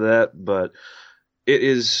some of that, but it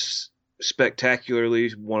is spectacularly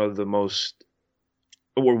one of the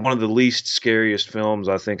least scariest films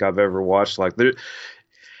I think I've ever watched. Like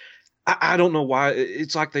I don't know why.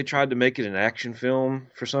 It's like they tried to make it an action film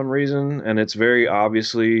for some reason, and it's very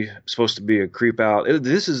obviously supposed to be a creep out.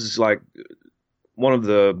 This is like one of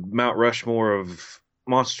the Mount Rushmore of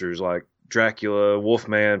monsters, like Dracula,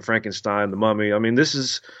 Wolfman, Frankenstein, the Mummy. I mean, this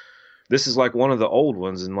is like one of the old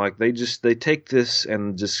ones, and like they take this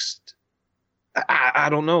and just I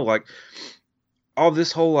don't know, like all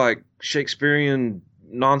this whole like Shakespearean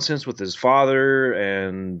nonsense with his father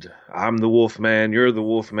and I'm the Wolfman, you're the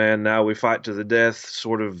Wolfman, now we fight to the death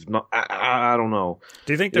sort of. I don't know.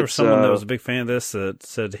 Do you think there was someone that was a big fan of this that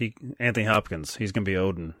said Anthony Hopkins, he's going to be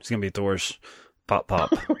Odin, he's going to be Thor's pop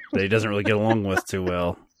that he doesn't really get along with too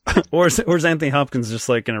well? or is Anthony Hopkins just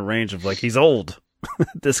like in a range of like, he's old.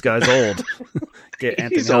 This guy's old. Get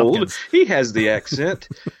Anthony he's Hopkins. Old. He has the accent.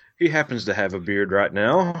 He happens to have a beard right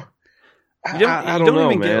now. I don't know,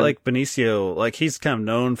 even man. get like Benicio, like he's kind of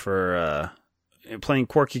known for playing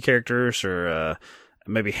quirky characters or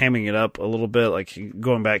maybe hamming it up a little bit, like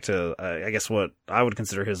going back to I guess what I would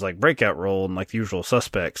consider his like breakout role in like The Usual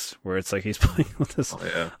Suspects, where it's like he's playing with this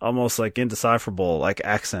almost like indecipherable like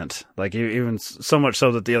accent, like even so much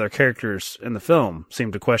so that the other characters in the film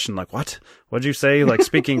seem to question like, what'd you say, like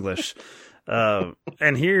speak English.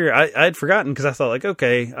 And here I'd forgotten because I thought like,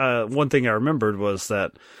 okay, one thing I remembered was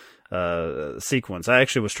that sequence. I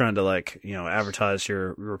actually was trying to like, advertise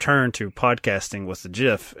your return to podcasting with the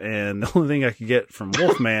GIF, and the only thing I could get from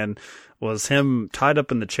Wolfman was him tied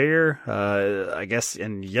up in the chair, I guess,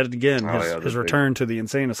 and yet again, his return to the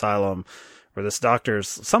insane asylum, where this doctor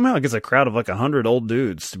somehow gets a crowd of like 100 old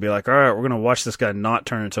dudes to be like, all right, we're going to watch this guy not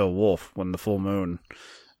turn into a wolf when the full moon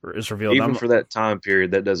is revealed. Even for that time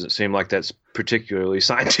period, that doesn't seem like that's particularly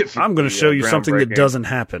scientific. I'm going to show you something that doesn't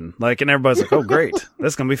happen. Like, and everybody's like, oh, great.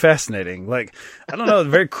 That's going to be fascinating. Like, I don't know. It's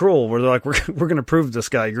very cruel where they're like, we're going to prove to this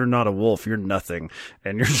guy, you're not a wolf. You're nothing.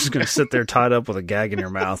 And you're just going to sit there tied up with a gag in your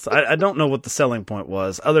mouth. I don't know what the selling point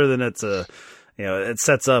was other than it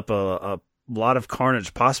sets up a lot of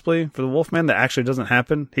carnage possibly for the Wolfman that actually doesn't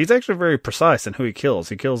happen. He's actually very precise in who he kills.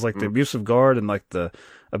 He kills like the abusive guard and like the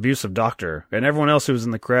abusive doctor and everyone else who was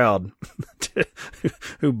in the crowd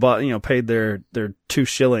who bought, paid their 2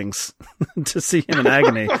 shillings to see him in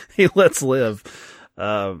agony. He lets live.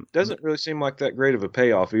 Doesn't really seem like that great of a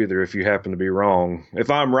payoff either if you happen to be wrong. If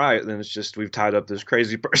I'm right, then it's just we've tied up this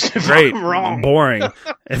crazy person. If Great. I'm wrong. Boring.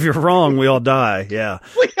 If you're wrong, we all die. Yeah.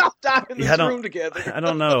 We all die in this room together. I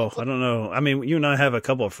don't know. I mean, you and I have a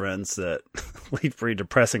couple of friends that lead pretty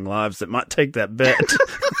depressing lives that might take that bet.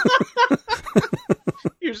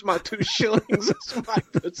 Here's my 2 shillings, as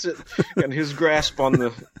Mike puts it, and his grasp on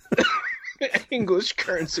the English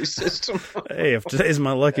currency system. Hey, if today's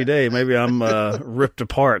my lucky day, maybe I'm ripped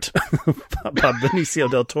apart by Benicio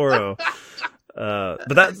del Toro. But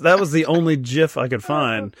that was the only GIF I could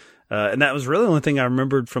find. And that was really the only thing I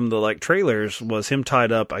remembered from the like trailers was him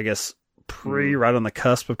tied up, I guess, right on the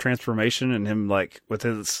cusp of transformation, and him like with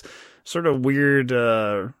his sort of weird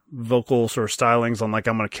vocal sort of stylings on like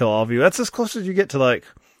I'm gonna kill all of you. That's as close as you get to like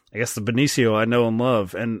I guess the Benicio I know and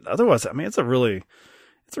love. And otherwise, I mean, it's a really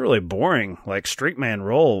boring like straight man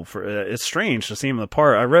role. For it's strange to see him in the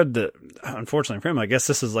part. I read that unfortunately for him, I guess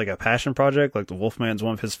this is like a passion project. Like the Wolfman's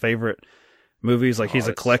one of his favorite movies. Like he's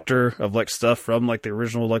a collector of like stuff from like the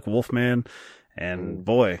original like Wolfman. And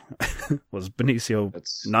boy, was Benicio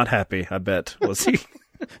not happy, I bet. Was he?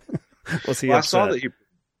 Was he upset? I saw that he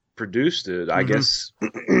produced it. I guess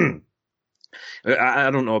I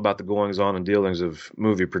don't know about the goings on and dealings of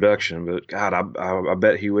movie production, but God, I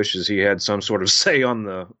bet he wishes he had some sort of say on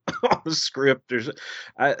the script.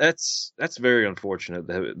 That's very unfortunate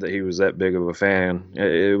that he was that big of a fan.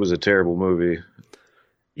 It was a terrible movie.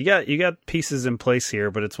 You got pieces in place here,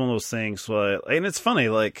 but it's one of those things. And it's funny,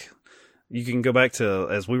 like. You can go back to,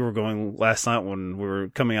 as we were going last night when we were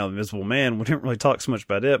coming out of Invisible Man, we didn't really talk so much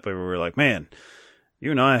about it, but we were like, man,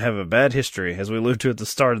 you and I have a bad history, as we alluded to at the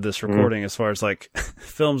start of this recording, as far as like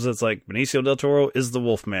films that's like Benicio del Toro is the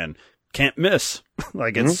Wolfman. Can't miss.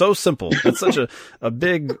 Like, it's so simple. It's such a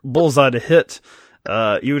big bullseye to hit.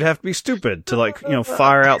 You would have to be stupid to like,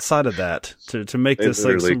 fire outside of that to make this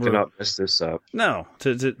like literally cannot mess this up. No,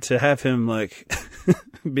 to have him like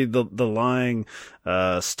be the lying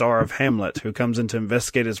star of Hamlet who comes in to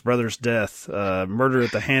investigate his brother's death, murder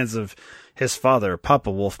at the hands of his father,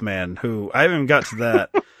 Papa Wolfman, who I haven't even got to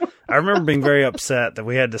that. I remember being very upset that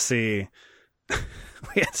we had to see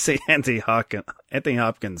Anthony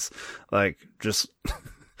Hopkins like just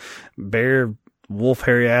bare wolf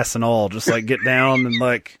hairy ass and all, just like get down and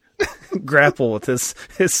like grapple with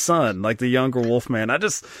his son, like the younger Wolfman. I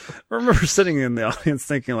just remember sitting in the audience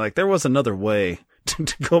thinking like there was another way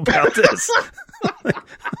to go about this.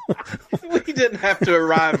 We didn't have to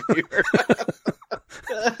arrive here.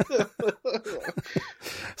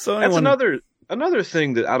 So that's another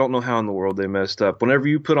thing that I don't know how in the world they messed up. Whenever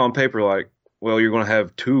you put on paper like, well, you're going to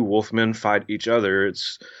have two Wolfmen fight each other. It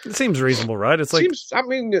seems reasonable, right? It's like,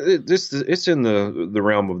 it's in the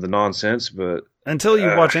realm of the nonsense, but until you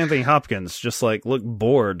watch Anthony Hopkins just like look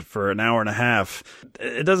bored for an hour and a half,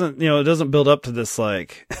 it doesn't build up to this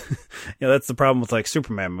like, that's the problem with like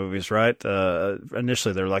Superman movies, right?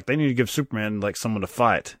 Initially they're like, they need to give Superman like someone to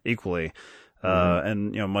fight equally.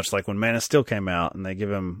 And much like when Man of Steel came out and they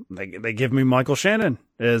give me Michael Shannon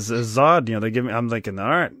as Zod, I'm thinking, all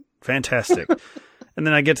right, fantastic. And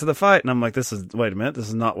then I get to the fight and I'm like, wait a minute, this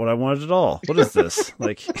is not what I wanted at all. What is this?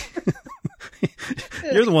 Like,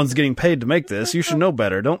 you're the ones getting paid to make this. You should know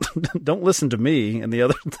better. Don't listen to me and the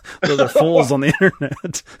other fools on the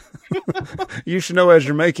internet. You should know as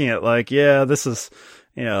you're making it. Like, yeah, this is,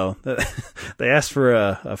 they asked for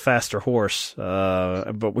a faster horse,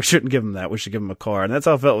 but we shouldn't give them that. We should give them a car. And that's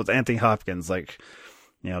how I felt with Anthony Hopkins. Like,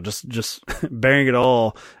 just bearing it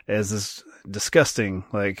all as this disgusting,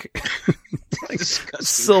 like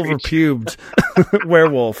silver pubed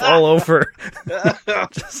werewolf all over.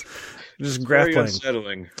 just grappling. Very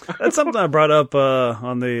unsettling. That's something I brought up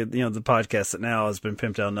on the the podcast that now has been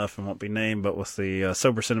pimped out enough and won't be named, but with the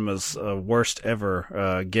Sober Cinema's worst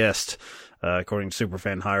ever guest, according to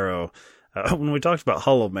Superfan Hyro, when we talked about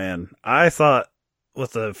Hollow Man, I thought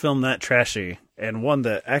with a film that trashy and one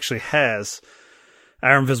that actually has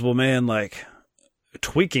Our Invisible Man like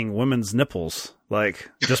tweaking women's nipples, like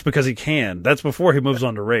just because he can. That's before he moves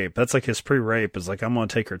on to rape. That's like his pre-rape is like, I'm gonna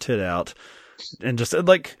take her tit out, and just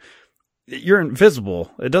like, you're invisible.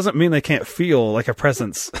 It doesn't mean they can't feel like a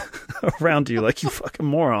presence around you, like you fucking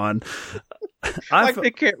moron. Like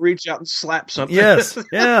they can't reach out and slap something. Yes,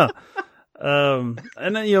 yeah. And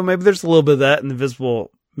then maybe there's a little bit of that in the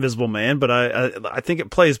Invisible Man, but I think it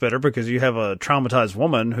plays better because you have a traumatized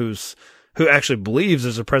woman who actually believes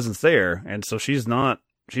there's a presence there, and so she's not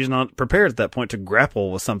prepared at that point to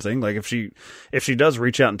grapple with something. Like if she does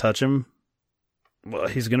reach out and touch him, well,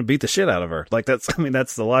 he's gonna beat the shit out of her. Like that's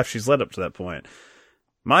the life she's led up to that point.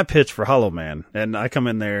 My pitch for Hollow Man, and I come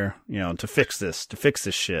in there, to fix this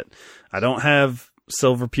shit. I don't have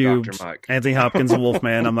silver pubes, Anthony Hopkins and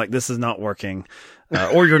Wolfman. I'm like, this is not working,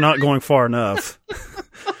 or you're not going far enough.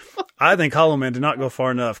 I think Hollow Man did not go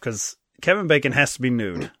far enough because Kevin Bacon has to be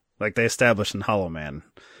nude, like they established in Hollow Man.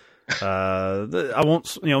 I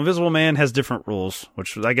won't, Invisible Man has different rules,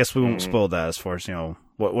 which I guess we won't spoil that as far as,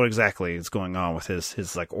 what exactly is going on with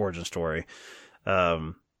his like origin story.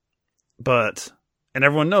 But, and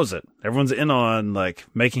everyone knows it. Everyone's in on like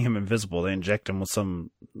making him invisible. They inject him with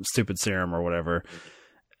some stupid serum or whatever.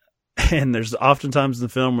 And there's oftentimes in the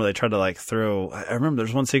film where they try to like throw. I remember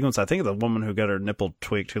there's one sequence. I think the woman who got her nipple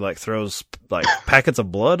tweaked who like throws like packets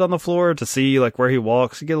of blood on the floor to see like where he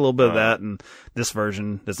walks. You get a little bit of that in this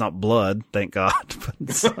version. It's not blood, thank God, but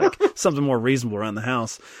it's like something more reasonable around the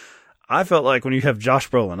house. I felt like when you have Josh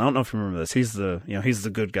Brolin, I don't know if you remember this. He's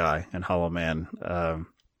the good guy in Hollow Man.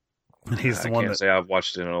 And he's the one I can't say I've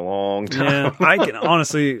watched it in a long time. Yeah, I can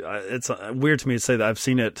honestly. It's weird to me to say that I've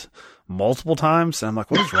seen it multiple times, and I'm like,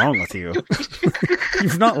 what is wrong with you?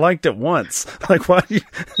 You've not liked it once. Like, why?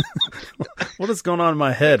 What is going on in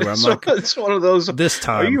my head? Where I'm like, it's one of those. This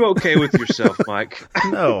time, are you okay with yourself, Mike?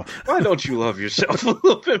 No. Why don't you love yourself a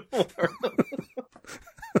little bit more?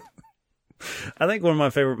 I think one of my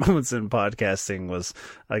favorite moments in podcasting was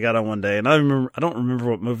I got on one day, and I don't remember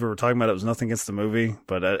what movie we were talking about. It was nothing against the movie,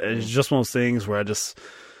 but it's just one of those things where I just,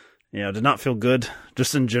 did not feel good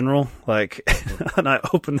just in general. Like, and I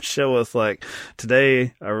opened the show with like,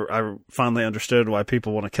 today I finally understood why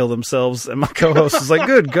people want to kill themselves, and my co-host was like,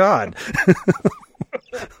 "Good God."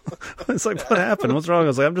 It's like, what happened? What's wrong? I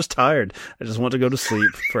was like, I'm just tired. I just want to go to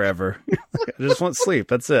sleep forever. I just want sleep.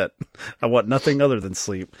 That's it. I want nothing other than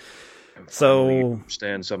sleep. So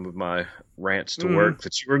understand some of my rants to work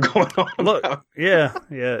that you were going on look, about.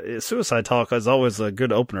 yeah. Suicide Talk is always a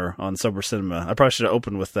good opener on Sober Cinema. I probably should have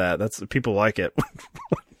opened with that. That's people like it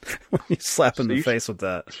when you slap in the face with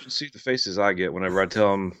that. You should see the faces I get whenever I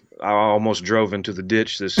tell them I almost drove into the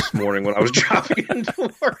ditch this morning when I was driving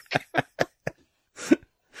into work.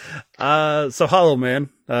 So Hollow Man,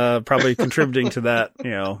 probably contributing to that.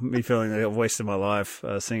 Me feeling like I've wasted my life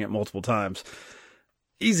seeing it multiple times.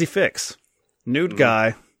 Easy fix. Nude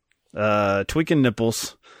guy, tweaking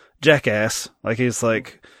nipples, jackass. Like he's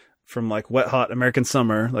like from like Wet Hot American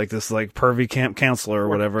Summer, like this like pervy camp counselor or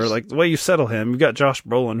whatever. Like the way you settle him, you've got Josh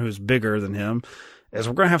Brolin who's bigger than him, is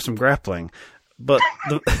we're going to have some grappling. But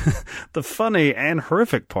the funny and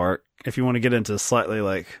horrific part, if you want to get into slightly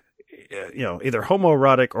like, either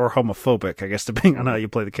homoerotic or homophobic, I guess, depending on how you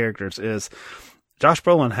play the characters, is Josh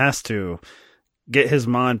Brolin has to get his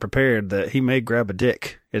mind prepared that he may grab a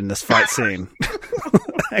dick in this fight scene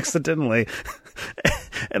accidentally.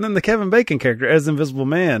 And then the Kevin Bacon character as Invisible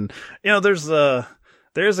Man, there's a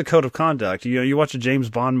code of conduct. You watch a James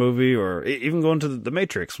Bond movie or even go into the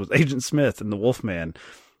Matrix with Agent Smith and the Wolfman.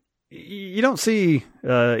 You don't see,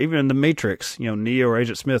 even in the Matrix, Neo or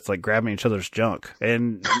Agent Smith like grabbing each other's junk.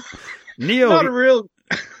 And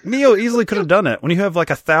Neo easily could have done it. When you have like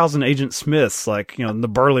 1,000 Agent Smiths, like, in the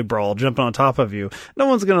Burly Brawl jumping on top of you, no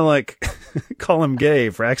one's going to like call him gay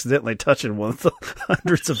for accidentally touching one of the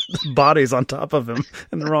hundreds of bodies on top of him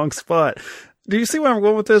in the wrong spot. Do you see where I'm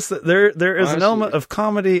going with this? There is an element of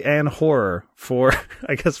comedy and horror for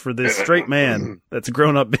this straight man that's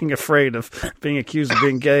grown up being afraid of being accused of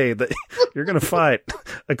being gay, that you're going to fight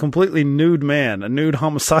a completely nude man, a nude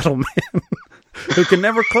homicidal man who can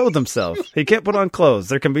never clothe himself. He can't put on clothes.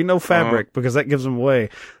 There can be no fabric because that gives him away.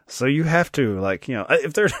 So you have to, like,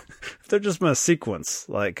 if they're just in a sequence,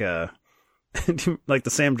 like the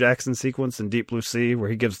Sam Jackson sequence in Deep Blue Sea, where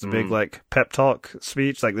he gives the big like pep talk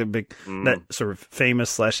speech, like the big that sort of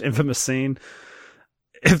famous / infamous scene.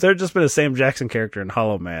 If there'd just been a Sam Jackson character in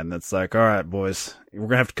Hollow Man that's like, all right, boys, we're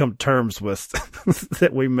gonna have to come to terms with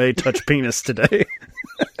that we may touch penis today.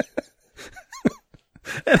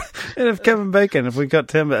 And if Kevin Bacon, if we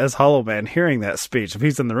got him as Hollow Man hearing that speech, if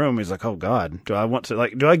he's in the room, he's like, oh God, do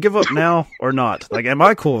I give up now or not? Like, am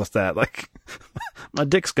I cool with that? Like, my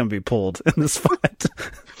dick's going to be pulled in this fight.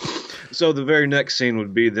 So the very next scene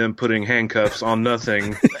would be them putting handcuffs on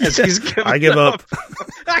Nothing as he's giving I give up.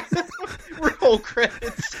 Roll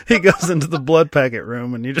credits. He goes into the blood packet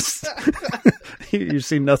room and you just, you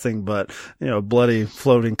see nothing but, bloody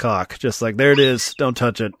floating cock. Just like, there it is. Don't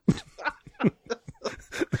touch it.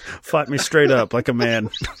 Fight me straight up like a man.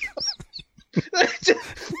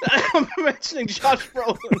 I'm imagining Josh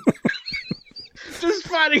Brolin just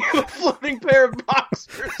fighting a floating pair of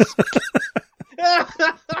boxers.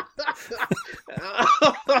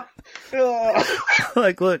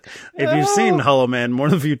 Like, look, if you've seen Hollow Man more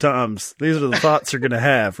than a few times, these are the thoughts you're going to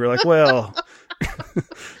have. You're like, well,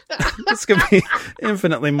 this could be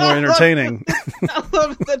infinitely more entertaining. I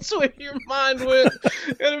love it. That's where your mind went.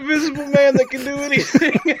 An invisible man that can do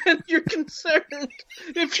anything, and you're concerned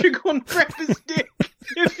if you're going to grab his dick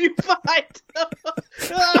if you fight.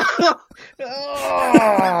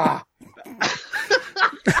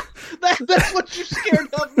 That's what you're scared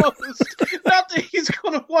of most. Not that he's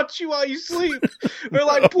going to watch you while you sleep or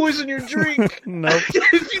like poison your drink. Nope.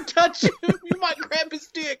 If you touch him, you might grab his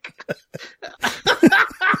dick.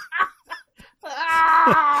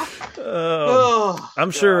 I'm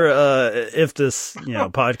sure if this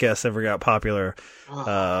podcast ever got popular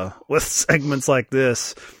with segments like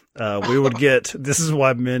this, we would get. This is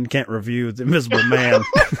why men can't review The Invisible Man.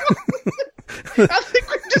 I think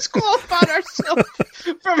we disqualified ourselves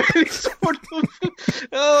from any sort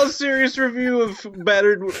of serious review of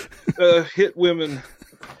battered hit women.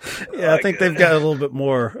 Yeah, I think they've got a little bit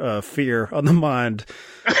more fear on the mind.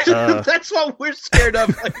 That's what we're scared of,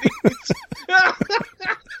 ladies.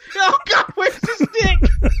 Oh God, where's this dick?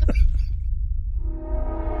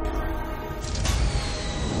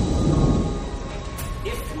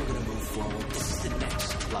 If we're gonna move forward, this is the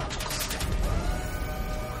next logical step.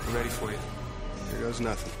 I'm ready for you. Here goes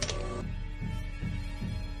nothing.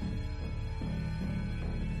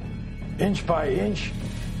 Inch by inch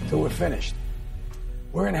till we're finished.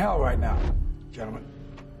 We're in hell right now, gentlemen.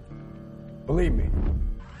 Believe me.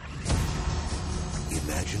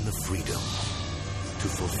 Imagine the freedom to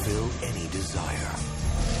fulfill any desire.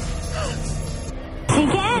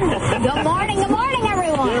 Again. Good morning,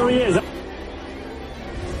 everyone. There he is.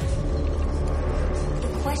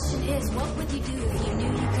 The question is, what would you do if you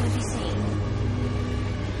knew you couldn't be seen?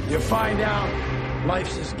 You find out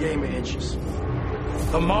life's this game of inches.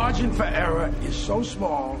 The margin for error is so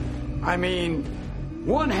small. I mean,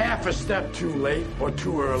 1/2 a step too late or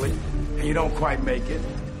too early, and you don't quite make it.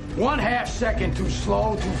 1/2 second too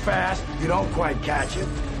slow, too fast, you don't quite catch it.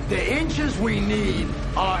 The inches we need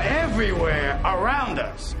are everywhere around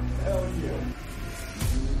us. Hell yeah.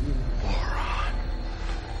 Moron.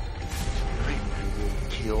 I will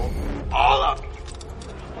kill all of you.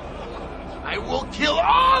 I will kill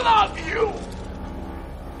all of you!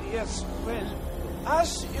 Yes, well,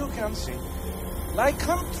 as you can see, my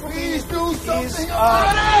country Please do something is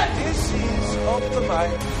about it! disease of the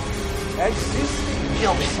mind, existing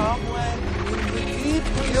Kill me. somewhere in the deep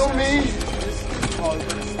Kill me.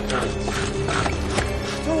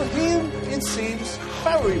 To him, it seems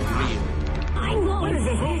very real. I know what is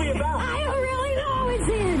this movie about? I don't really know. It's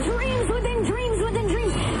dreams within dreams within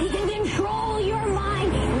dreams. He can control your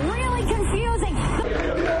mind. Really confusing.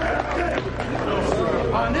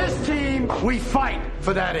 On this team, we fight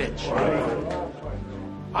for that inch.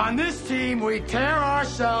 On this team, we tear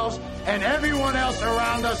ourselves and everyone else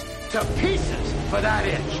around us to pieces for that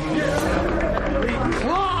inch. We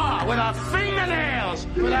claw with our fingernails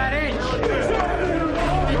for that inch.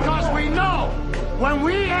 Because we know when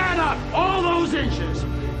we add up all those inches,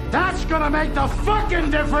 that's gonna make the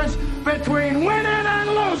fucking difference between winning and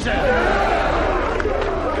losing.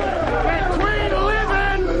 Between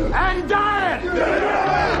living and dying.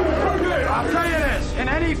 I'll tell you this, in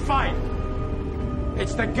any fight,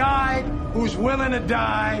 it's the guy who's willing to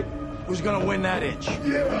die who's gonna win that inch.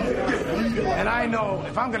 And I know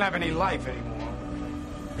if I'm gonna have any life anymore,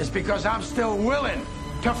 it's because I'm still willing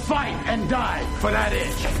to fight and die for that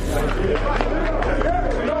inch.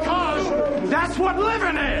 Because that's what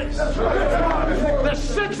living is. The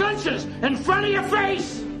 6 inches in front of your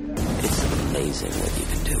face. It's amazing what you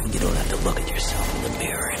can do. You don't have to look at yourself in the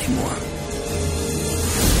mirror anymore.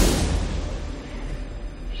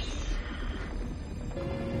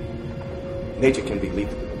 Nature can be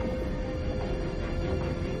lethal,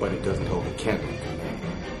 but it doesn't hold a candle to man.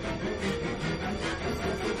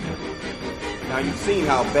 Now you've seen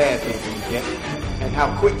how bad things can get and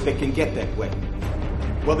how quick they can get that way.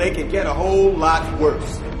 Well, they can get a whole lot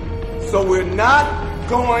worse. So we're not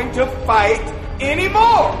going to fight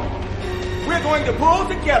anymore. We're going to pull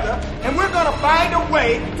together and we're going to find a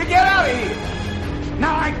way to get out of here.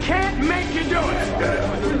 Now, I can't make you do it.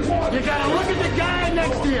 You gotta look at the guy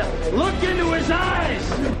next to you. Look into his eyes.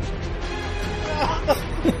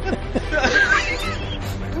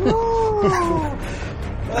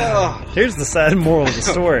 Here's the sad moral of the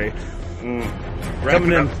story.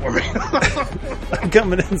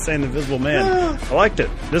 Coming in saying The Invisible Man. I liked it.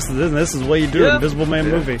 This is the way you do an Invisible Man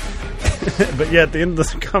movie. But yeah, at the end of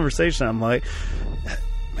this conversation, I'm like,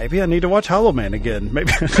 maybe I need to watch Hollow Man again.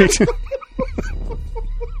 Maybe I need to.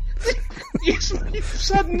 You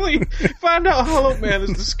suddenly find out Hollow Man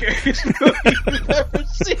is the scariest movie you've ever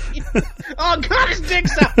seen. Oh God, his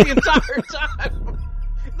dick's out the entire time.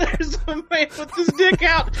 There's a man with his dick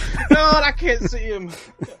out. God, I can't see him.